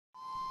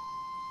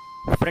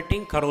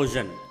Fretting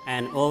Corrosion,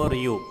 an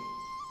Overview.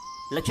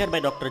 Lecture by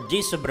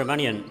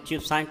Dr.G.Subramanian,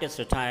 Chief Scientist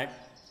Retired,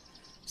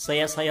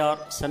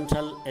 CSIR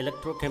Central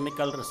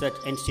Electrochemical Research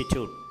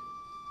Institute.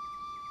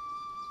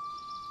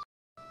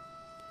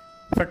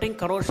 Fretting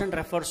corrosion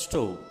refers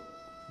to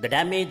the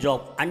damage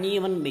of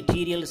uneven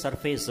material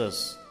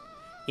surfaces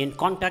in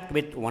contact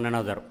with one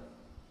another.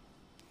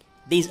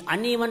 These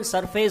uneven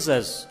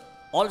surfaces,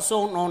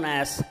 also known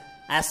as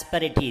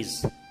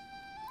asperities,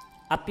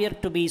 appear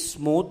to be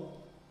smooth,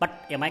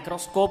 but a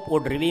microscope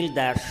would reveal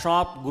their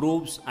sharp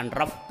grooves and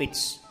rough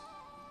pits.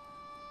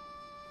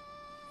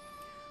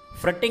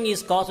 Fretting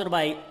is caused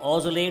by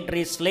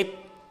oscillatory slip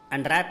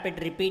and rapid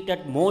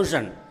repeated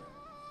motion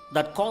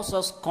that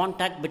causes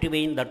contact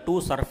between the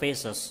two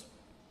surfaces.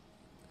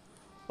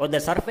 While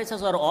the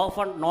surfaces are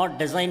often not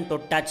designed to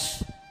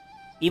touch,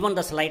 even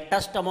the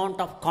slightest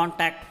amount of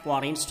contact,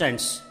 for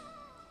instance,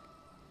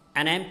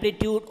 an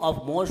amplitude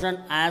of motion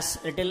as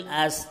little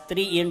as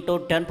 3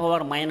 ×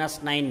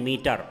 10⁻⁹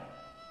 meter,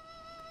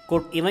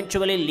 could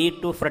eventually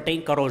lead to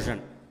fretting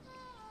corrosion.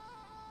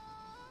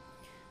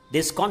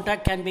 This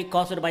contact can be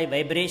caused by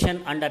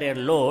vibration under a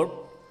load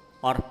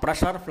or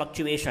pressure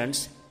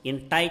fluctuations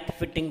in tight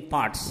fitting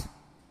parts.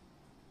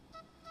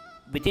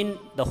 Within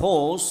the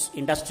hose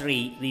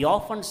industry, we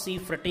often see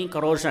fretting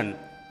corrosion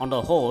on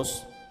the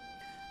hose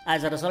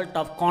as a result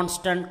of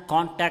constant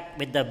contact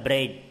with the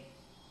braid.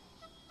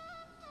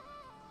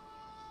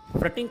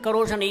 Fretting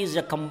corrosion is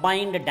a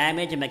combined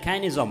damage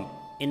mechanism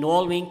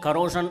involving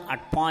corrosion at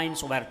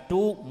points where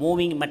two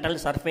moving metal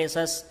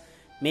surfaces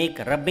make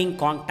rubbing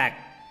contact.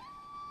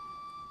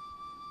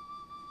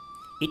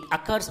 It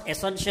occurs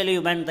essentially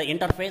when the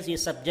interface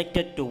is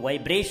subjected to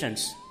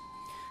vibrations,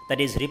 that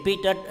is,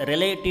 repeated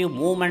relative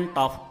movement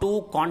of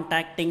two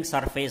contacting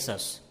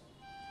surfaces,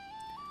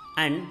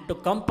 and to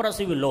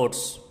compressive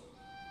loads.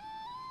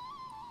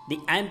 The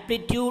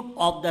amplitude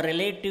of the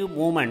relative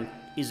movement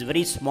is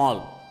very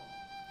small,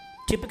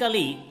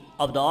 typically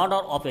of the order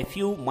of a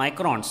few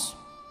microns.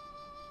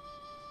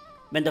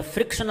 When the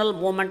frictional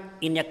moment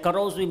in a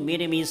corrosive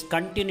medium is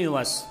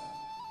continuous,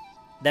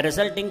 the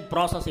resulting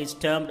process is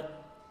termed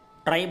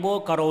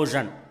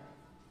tribocorrosion.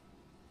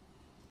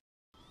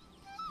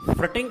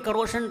 Fretting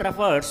corrosion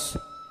refers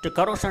to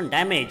corrosion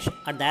damage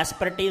at the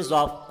asperities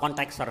of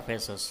contact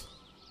surfaces.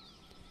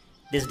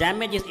 This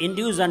damage is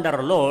induced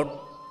under load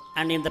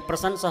and in the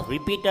presence of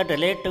repeated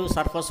relative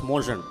surface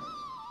motion,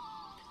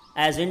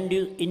 as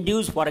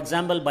induced, for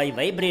example, by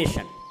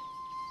vibration.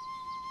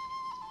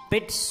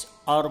 Pits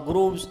or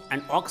grooves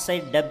and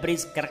oxide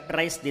debris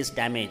characterize this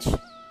damage,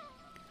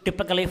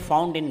 typically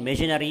found in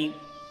machinery,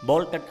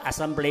 bolted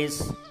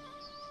assemblies,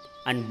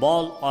 and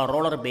ball or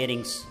roller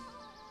bearings.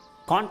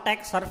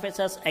 Contact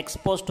surfaces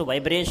exposed to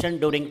vibration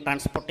during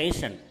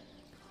transportation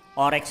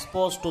are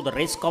exposed to the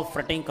risk of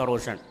fretting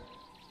corrosion.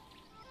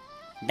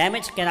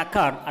 Damage can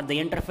occur at the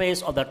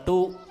interface of the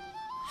two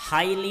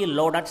highly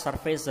loaded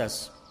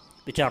surfaces,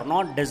 which are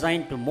not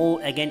designed to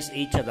move against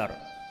each other.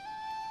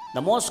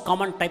 The most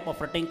common type of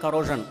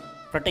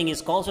fretting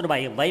is caused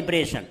by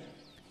vibration.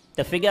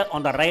 The figure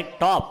on the right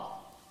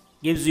top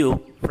gives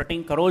you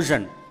fretting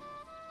corrosion.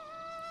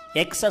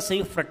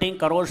 Excessive fretting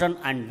corrosion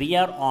and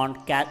wear on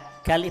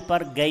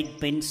caliper guide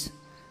pins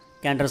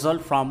can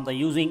result from the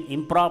using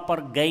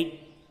improper guide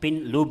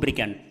pin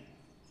lubricant.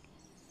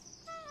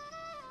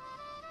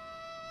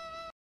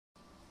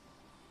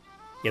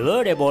 A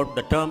word about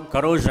the term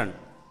corrosion.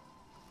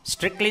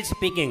 Strictly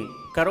speaking,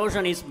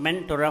 corrosion is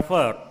meant to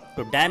refer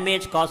to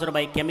damage caused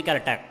by chemical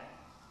attack.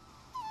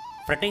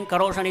 Fretting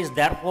corrosion is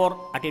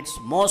therefore at its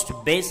most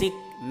basic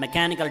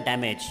mechanical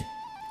damage.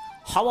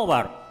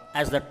 However,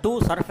 as the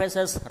two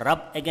surfaces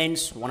rub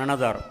against one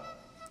another,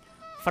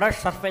 fresh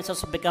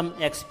surfaces become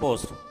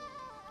exposed.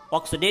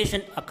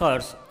 Oxidation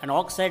occurs and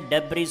oxide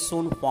debris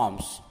soon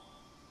forms.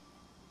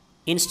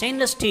 In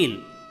stainless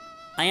steel,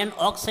 iron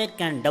oxide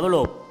can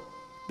develop,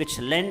 which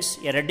lends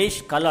a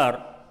reddish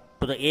color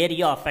to the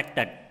area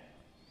affected.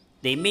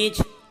 The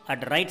image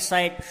at the right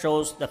side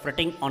shows the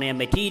fretting on a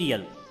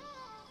material.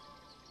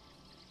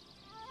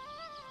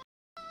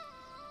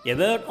 A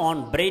word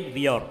on braid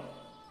wear.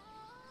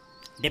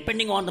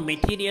 Depending on the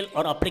material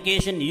or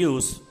application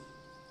used,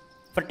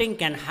 fretting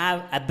can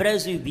have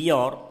abrasive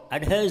wear,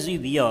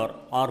 adhesive wear,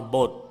 or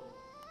both.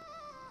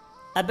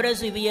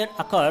 Abrasive wear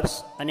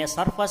occurs when a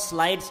surface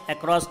slides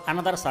across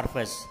another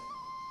surface,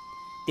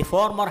 the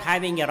former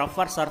having a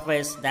rougher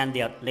surface than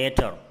the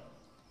latter.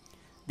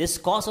 This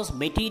causes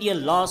material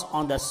loss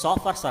on the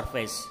softer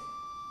surface.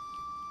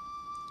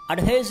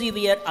 Adhesive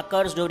wear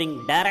occurs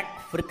during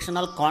direct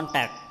frictional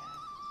contact,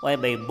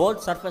 whereby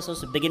both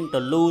surfaces begin to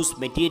lose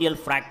material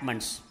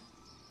fragments.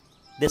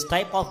 This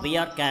type of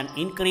wear can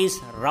increase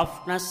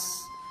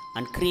roughness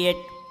and create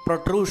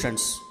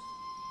protrusions.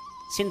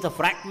 Since the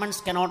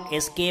fragments cannot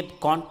escape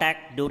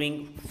contact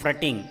during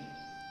fretting,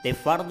 they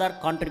further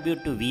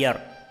contribute to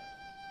wear.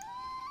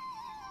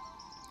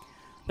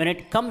 When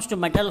it comes to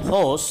metal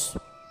hose,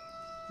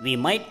 we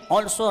might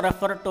also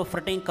refer to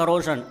fretting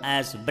corrosion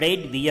as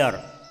braid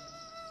wear,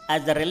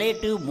 as the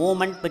relative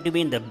movement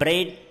between the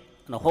braid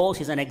and the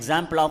hose is an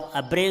example of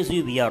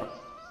abrasive wear.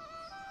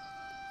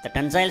 The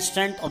tensile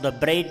strength of the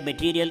braid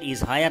material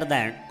is higher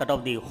than that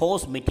of the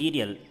hose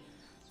material,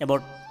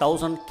 about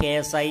 1000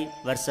 ksi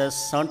versus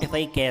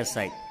 75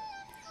 ksi.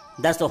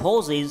 Thus the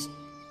hose is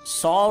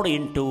sawed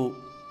into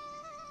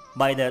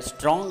by the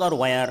stronger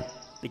wire,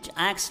 which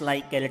acts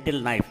like a little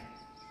knife.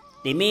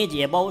 The image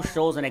above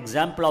shows an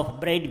example of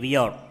braid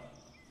wear.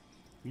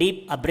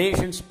 Deep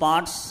abrasion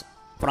spots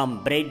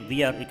from braid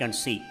wear you can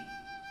see.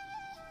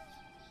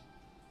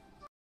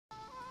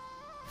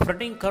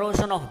 Fretting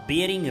corrosion of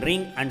bearing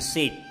ring and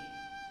seat.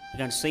 You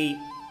can see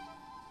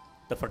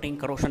the fretting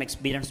corrosion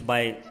experienced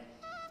by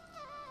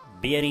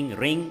bearing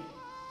ring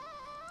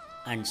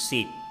and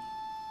seat.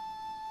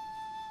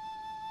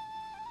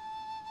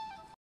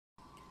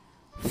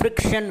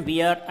 Friction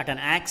wear at an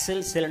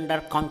axle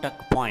cylinder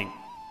contact point.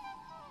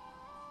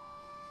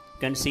 You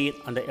can see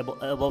on the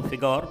above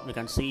figure, you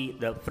can see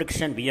the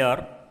friction wear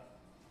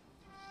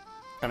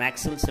at an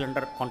axle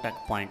cylinder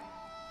contact point.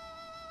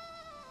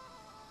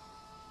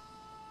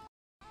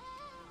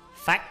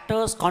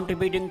 Factors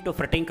contributing to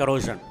fretting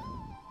corrosion.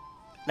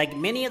 Like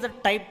many other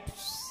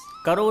types,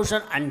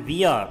 corrosion and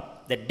wear,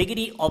 the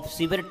degree of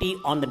severity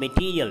on the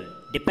material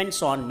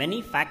depends on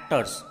many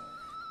factors,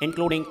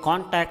 including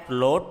contact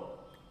load,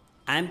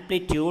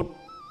 amplitude,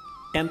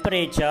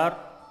 temperature,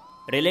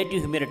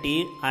 relative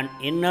humidity, and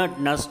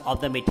inertness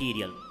of the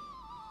material.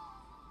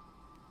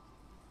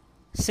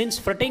 Since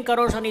fretting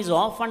corrosion is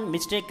often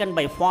mistaken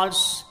by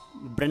false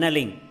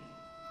brenneling,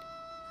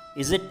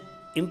 is it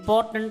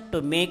important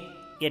to make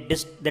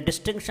the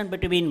distinction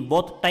between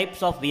both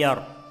types of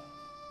wear?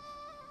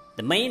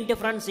 The main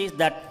difference is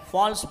that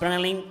false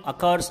brenneling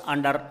occurs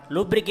under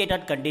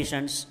lubricated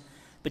conditions,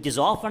 which is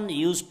often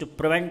used to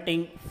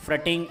preventing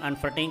fretting, and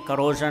fretting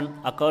corrosion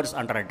occurs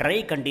under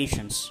dry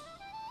conditions.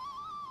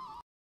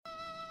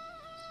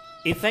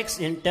 Effects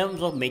in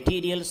terms of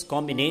materials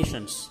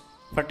combinations.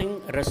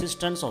 Fretting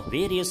resistance of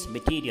various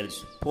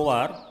materials: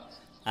 poor,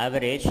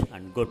 average,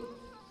 and good.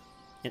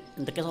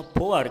 In the case of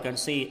poor, you can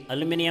see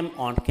aluminum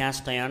on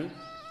cast iron,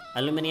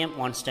 aluminum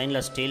on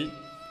stainless steel,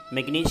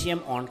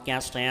 magnesium on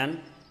cast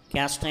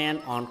iron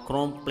on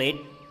chrome plate,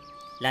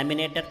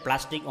 laminated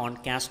plastic on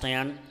cast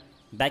iron,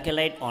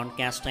 bakelite on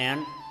cast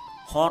iron,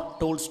 hot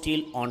tool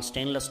steel on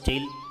stainless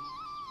steel,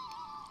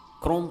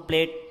 chrome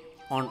plate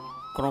on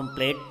chrome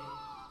plate,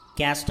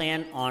 cast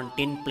iron on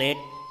tin plate,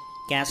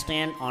 cast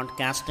iron on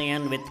cast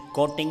iron with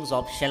coatings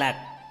of shellac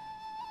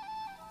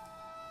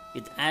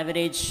with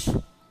average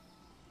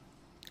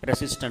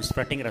resistance,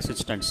 fretting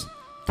resistance,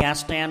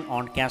 cast iron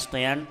on cast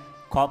iron,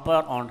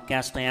 copper on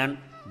cast iron,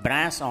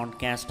 brass on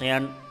cast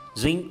iron,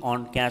 zinc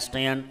on cast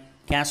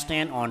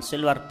iron on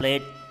silver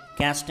plate,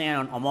 cast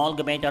iron on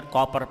amalgamated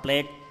copper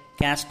plate,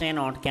 cast iron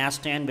on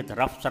cast iron with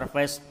rough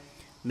surface,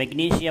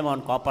 magnesium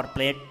on copper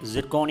plate,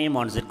 zirconium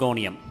on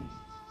zirconium.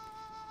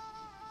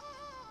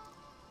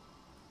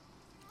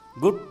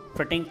 Good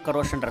fretting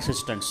corrosion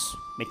resistance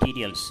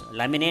materials: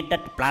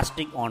 laminated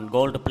plastic on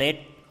gold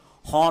plate,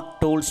 hot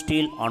tool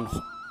steel on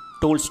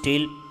tool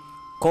steel,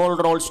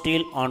 cold rolled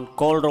steel on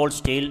cold rolled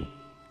steel,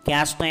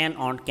 cast iron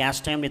on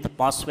cast iron with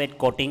phosphate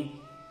coating,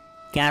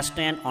 cast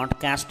iron on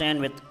cast iron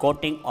with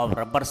coating of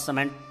rubber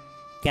cement,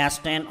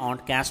 cast iron on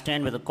cast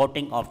iron with a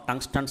coating of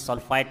tungsten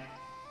sulfide,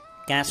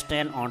 cast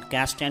iron on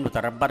cast iron with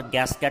a rubber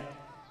gasket,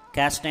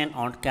 cast iron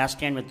on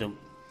cast iron with a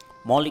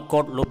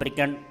moly-coat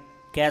lubricant,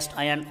 cast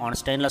iron on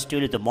stainless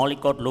steel with a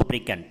moly-coat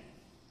lubricant.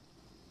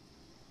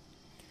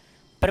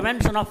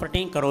 Prevention of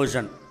fretting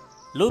corrosion.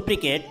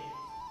 Lubricate,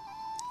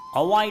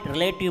 avoid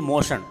relative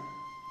motion,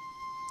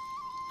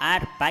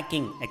 add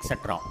packing,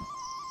 etc.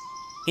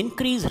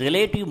 Increase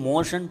relative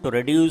motion to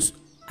reduce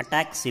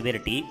attack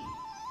severity.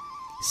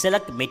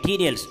 Select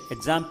materials,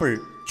 example,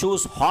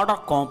 choose harder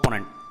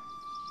component.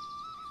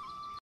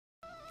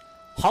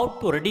 How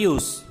to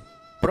reduce,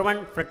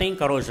 prevent fretting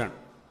corrosion.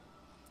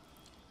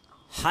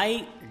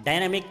 High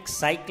dynamic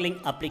cycling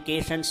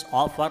applications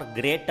offer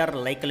greater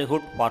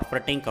likelihood for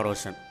fretting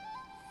corrosion,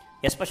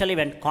 especially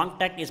when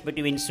contact is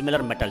between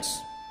similar metals.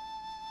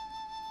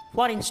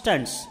 For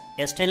instance,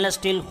 a stainless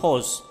steel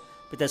hose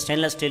with a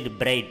stainless steel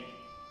braid.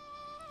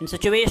 In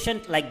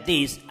situations like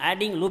these,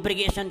 adding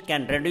lubrication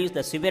can reduce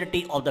the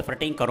severity of the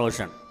fretting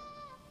corrosion.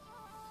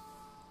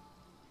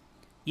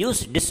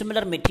 Use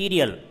dissimilar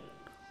material,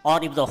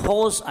 or if the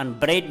hose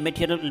and braid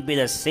material will be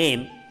the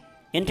same,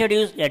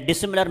 introduce a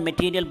dissimilar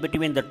material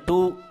between the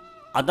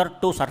other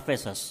two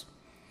surfaces.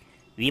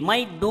 We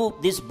might do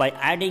this by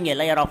adding a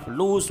layer of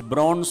loose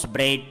bronze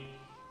braid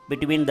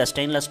between the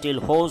stainless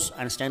steel hose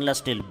and stainless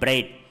steel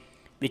braid,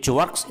 which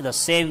works in the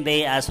same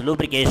way as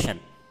lubrication.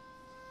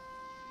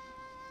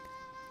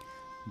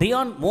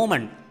 Beyond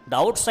movement, the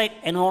outside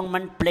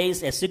environment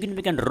plays a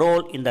significant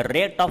role in the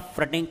rate of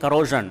fretting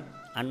corrosion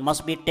and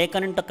must be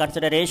taken into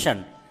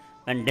consideration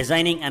when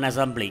designing an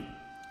assembly.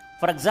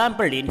 For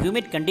example, in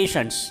humid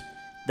conditions,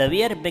 the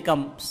wear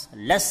becomes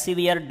less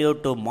severe due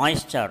to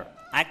moisture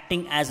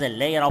acting as a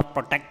layer of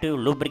protective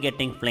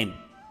lubricating film.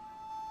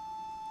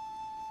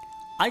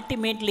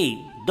 Ultimately,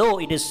 though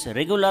it is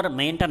regular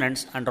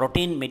maintenance and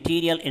routine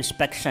material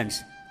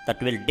inspections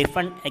that will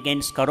defend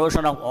against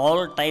corrosion of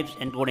all types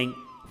including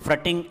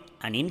fretting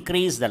and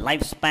increase the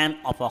lifespan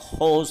of a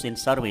hose in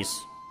service.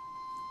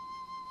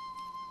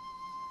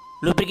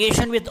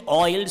 Lubrication with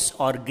oils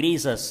or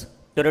greases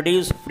to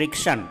reduce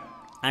friction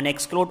and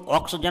exclude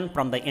oxygen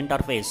from the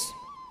interface.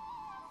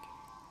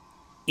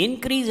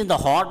 Increase in the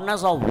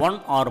hardness of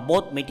one or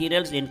both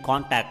materials in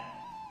contact.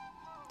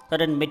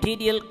 Certain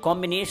material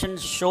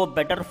combinations show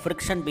better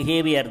friction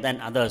behavior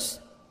than others.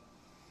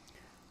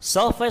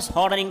 Surface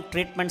hardening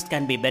treatments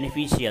can be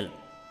beneficial.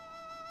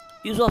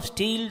 Use of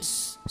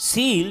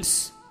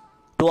seals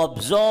to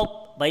absorb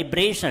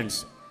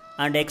vibrations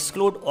and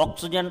exclude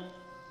oxygen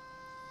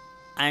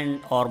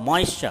and or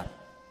moisture.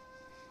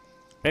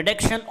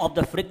 Reduction of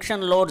the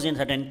friction loads in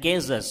certain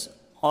cases,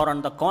 or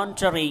on the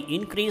contrary,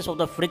 increase of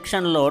the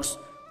friction loads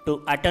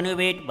to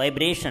attenuate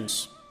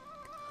vibrations.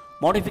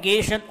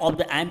 Modification of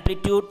the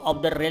amplitude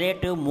of the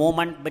relative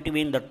movement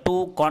between the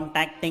two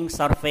contacting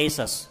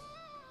surfaces.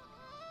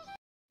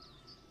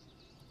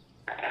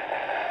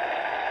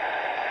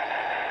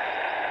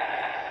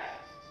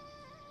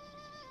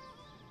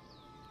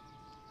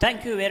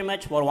 Thank you very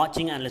much for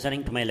watching and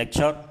listening to my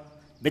lecture.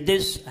 With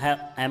this, I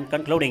am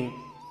concluding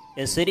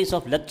a series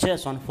of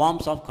lectures on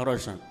forms of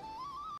corrosion.